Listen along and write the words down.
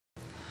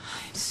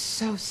I'm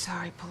so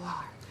sorry,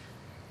 Pilar.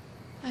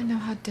 I know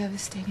how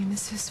devastating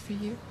this is for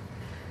you.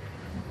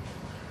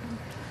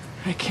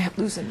 I can't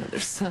lose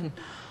another son.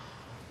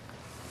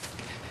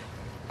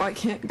 Why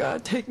can't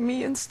God take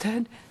me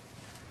instead?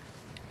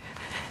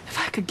 If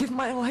I could give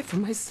my life for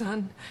my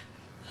son,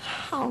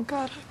 oh,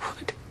 God, I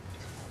would.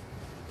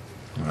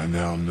 I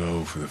now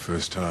know for the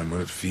first time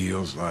what it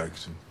feels like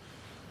to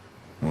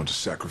want to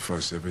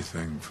sacrifice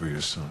everything for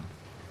your son.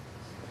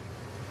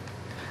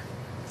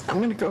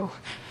 I'm gonna go.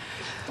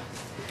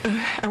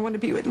 I want to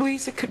be with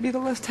Luis. It could be the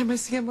last time I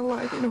see him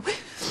alive, you know.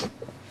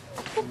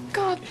 Oh,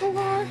 God,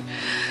 Pilar.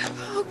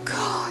 Oh,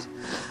 God.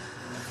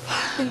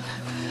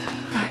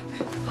 Bye.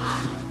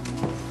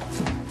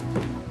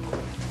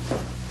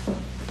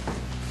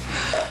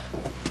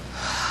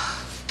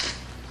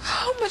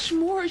 How much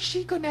more is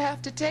she gonna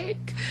have to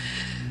take?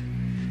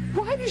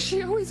 Why does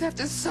she always have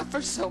to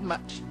suffer so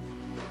much?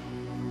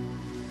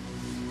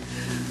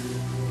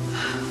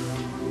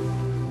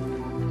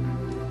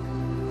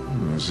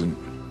 There's an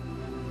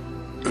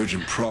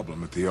urgent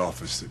problem at the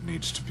office that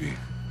needs to be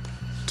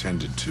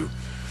attended to.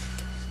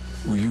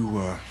 Will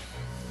you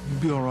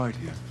be all right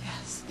here?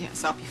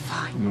 Yes, I'll be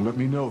fine. You know, let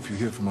me know if you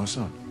hear from our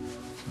son.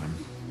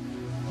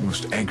 I'm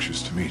most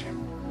anxious to meet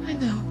him.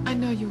 I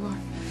know you are.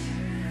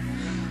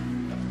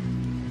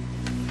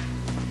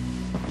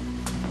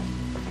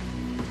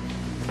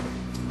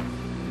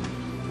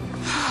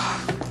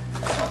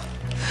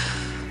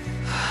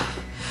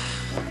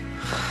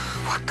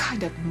 What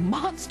kind of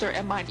monster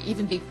am I to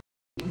even be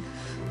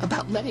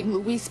about letting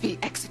Luis be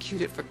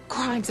executed for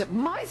crimes that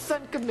my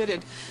son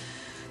committed?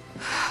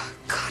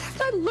 God,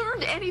 haven't I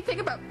learned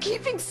anything about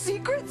keeping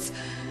secrets?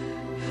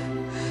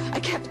 I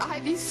kept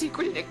Ivy's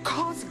secret and it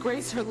cost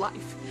Grace her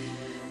life.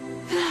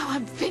 Now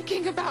I'm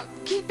thinking about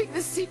keeping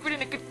the secret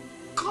and it could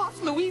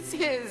cost Luis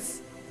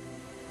his.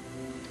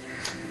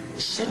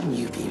 Shouldn't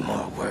you be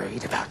more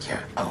worried about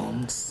your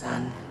own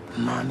son,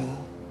 Mommy?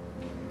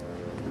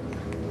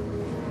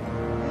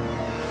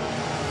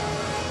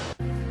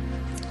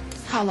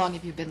 How long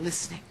have you been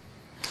listening?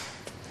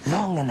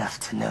 Long enough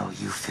to know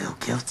you feel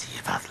guilty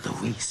about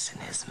Luis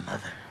and his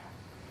mother.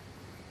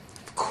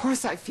 Of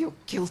course I feel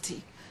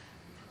guilty.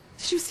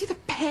 Did you see the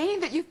pain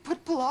that you've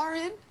put Pilar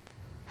in?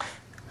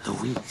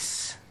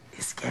 Luis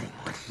is getting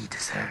what he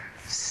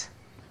deserves.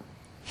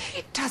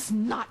 He does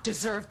not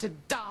deserve to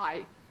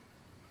die.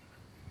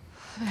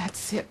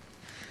 That's it.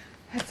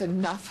 That's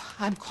enough.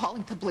 I'm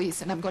calling the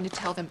police and I'm going to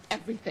tell them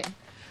everything.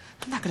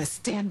 I'm not going to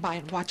stand by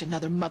and watch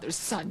another mother's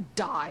son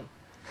die.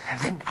 And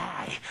then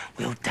I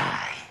will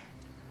die.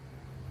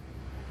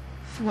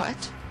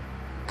 What?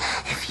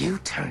 If you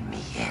turn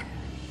me in,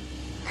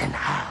 then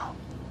I'll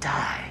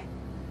die.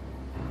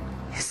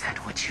 Is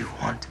that what you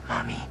want,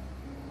 Mommy?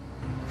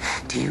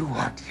 Do you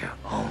want your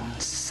own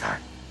son